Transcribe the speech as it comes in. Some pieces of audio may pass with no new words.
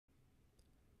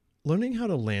Learning how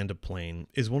to land a plane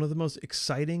is one of the most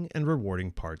exciting and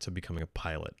rewarding parts of becoming a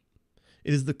pilot.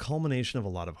 It is the culmination of a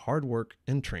lot of hard work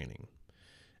and training.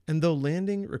 And though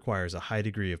landing requires a high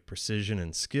degree of precision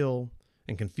and skill,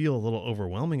 and can feel a little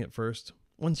overwhelming at first,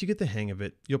 once you get the hang of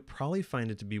it, you'll probably find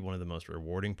it to be one of the most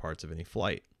rewarding parts of any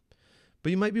flight.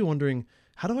 But you might be wondering,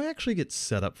 how do I actually get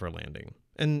set up for landing?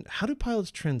 And how do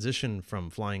pilots transition from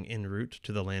flying en route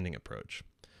to the landing approach?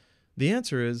 The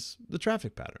answer is the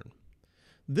traffic pattern.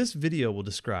 This video will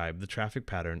describe the traffic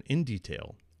pattern in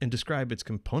detail and describe its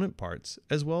component parts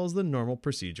as well as the normal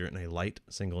procedure in a light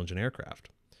single-engine aircraft.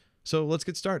 So let's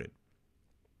get started.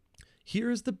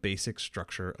 Here is the basic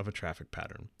structure of a traffic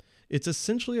pattern. It's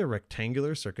essentially a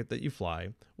rectangular circuit that you fly,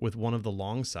 with one of the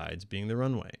long sides being the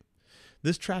runway.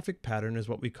 This traffic pattern is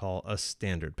what we call a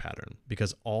standard pattern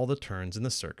because all the turns in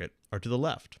the circuit are to the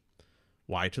left.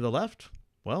 Why to the left?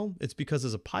 Well, it's because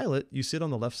as a pilot, you sit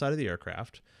on the left side of the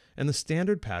aircraft, and the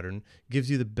standard pattern gives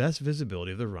you the best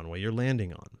visibility of the runway you're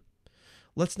landing on.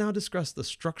 Let's now discuss the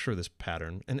structure of this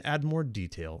pattern and add more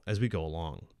detail as we go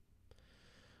along.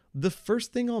 The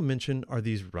first thing I'll mention are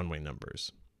these runway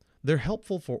numbers. They're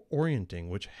helpful for orienting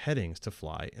which headings to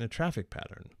fly in a traffic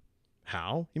pattern.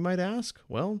 How, you might ask?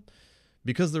 Well,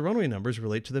 because the runway numbers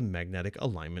relate to the magnetic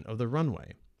alignment of the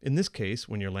runway. In this case,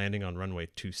 when you're landing on runway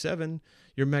 27,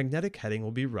 your magnetic heading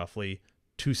will be roughly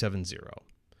 270.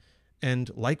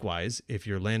 And likewise, if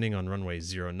you're landing on runway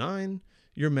 09,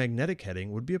 your magnetic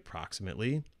heading would be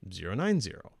approximately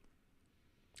 090.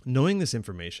 Knowing this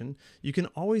information, you can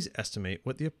always estimate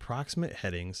what the approximate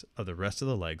headings of the rest of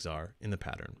the legs are in the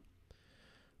pattern.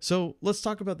 So let's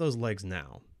talk about those legs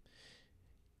now.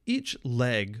 Each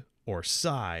leg or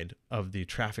side of the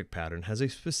traffic pattern has a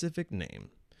specific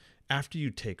name. After you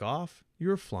take off,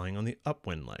 you're flying on the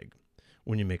upwind leg.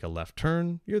 When you make a left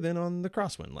turn, you're then on the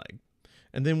crosswind leg.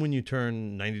 And then when you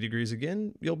turn 90 degrees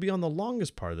again, you'll be on the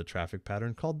longest part of the traffic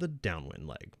pattern called the downwind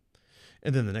leg.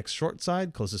 And then the next short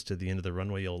side, closest to the end of the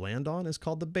runway you'll land on, is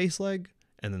called the base leg.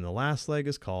 And then the last leg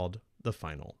is called the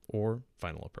final or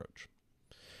final approach.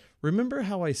 Remember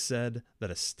how I said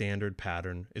that a standard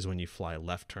pattern is when you fly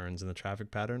left turns in the traffic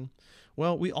pattern?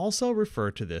 Well, we also refer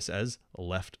to this as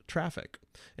left traffic.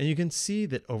 And you can see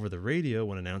that over the radio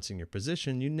when announcing your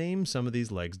position, you name some of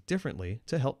these legs differently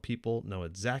to help people know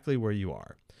exactly where you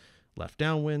are. Left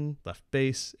downwind, left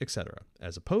base, etc.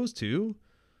 As opposed to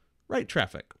right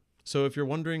traffic. So if you're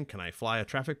wondering, can I fly a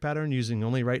traffic pattern using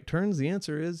only right turns? The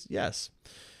answer is yes.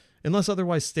 Unless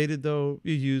otherwise stated though,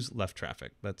 you use left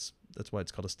traffic. That's why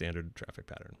it's called a standard traffic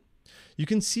pattern. You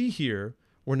can see here,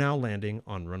 we're now landing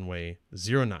on runway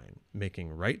 09,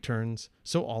 making right turns,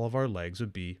 so all of our legs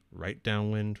would be right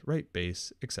downwind, right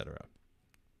base, etc.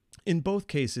 In both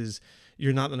cases,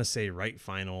 you're not going to say right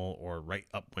final or right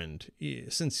upwind,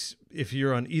 since if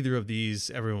you're on either of these,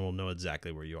 everyone will know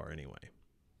exactly where you are anyway.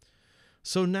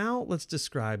 So now let's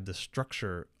describe the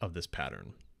structure of this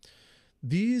pattern.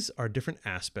 These are different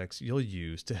aspects you'll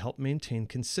use to help maintain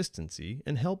consistency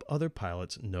and help other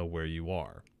pilots know where you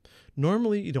are.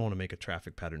 Normally, you don't want to make a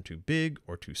traffic pattern too big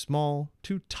or too small,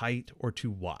 too tight or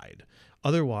too wide.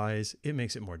 Otherwise, it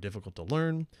makes it more difficult to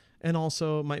learn and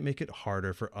also might make it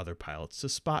harder for other pilots to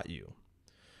spot you.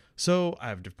 So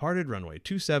I've departed runway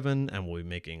 27 and will be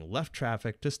making left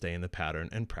traffic to stay in the pattern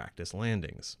and practice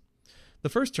landings. The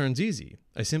first turn's easy.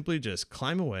 I simply just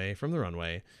climb away from the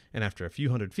runway, and after a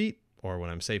few hundred feet, or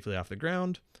when I'm safely off the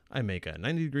ground, I make a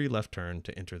 90-degree left turn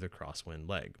to enter the crosswind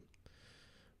leg.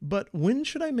 But when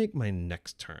should I make my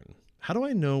next turn? How do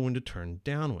I know when to turn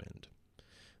downwind?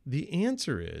 The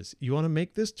answer is you want to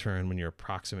make this turn when you're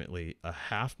approximately a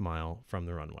half mile from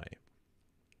the runway.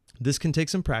 This can take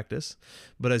some practice,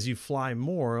 but as you fly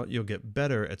more, you'll get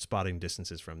better at spotting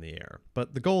distances from the air.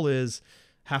 But the goal is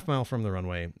half mile from the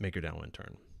runway, make your downwind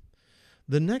turn.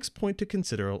 The next point to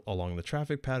consider along the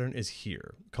traffic pattern is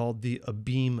here, called the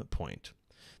abeam point.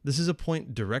 This is a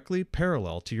point directly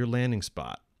parallel to your landing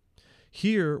spot.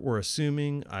 Here, we're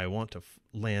assuming I want to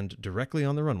land directly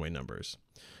on the runway numbers.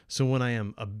 So when I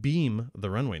am abeam the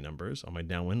runway numbers on my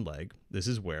downwind leg, this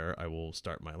is where I will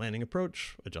start my landing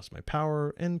approach, adjust my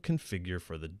power, and configure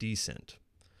for the descent.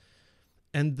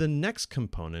 And the next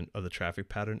component of the traffic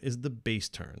pattern is the base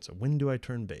turn. So when do I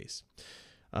turn base?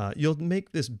 You'll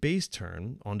make this base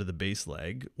turn onto the base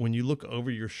leg when you look over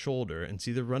your shoulder and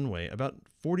see the runway about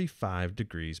 45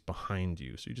 degrees behind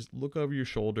you. So you just look over your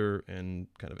shoulder and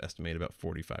kind of estimate about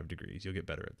 45 degrees. You'll get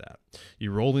better at that.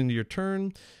 You roll into your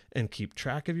turn and keep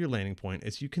track of your landing point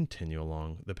as you continue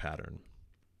along the pattern.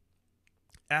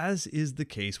 As is the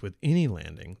case with any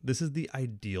landing, this is the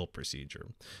ideal procedure.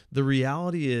 The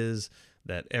reality is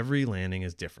that every landing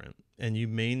is different, and you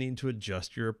may need to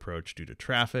adjust your approach due to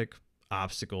traffic,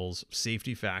 obstacles,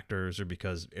 safety factors, or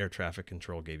because air traffic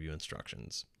control gave you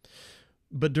instructions.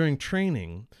 But during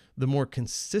training, the more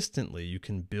consistently you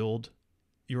can build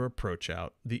your approach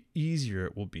out, the easier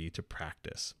it will be to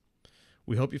practice.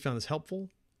 We hope you found this helpful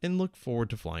and look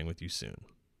forward to flying with you soon.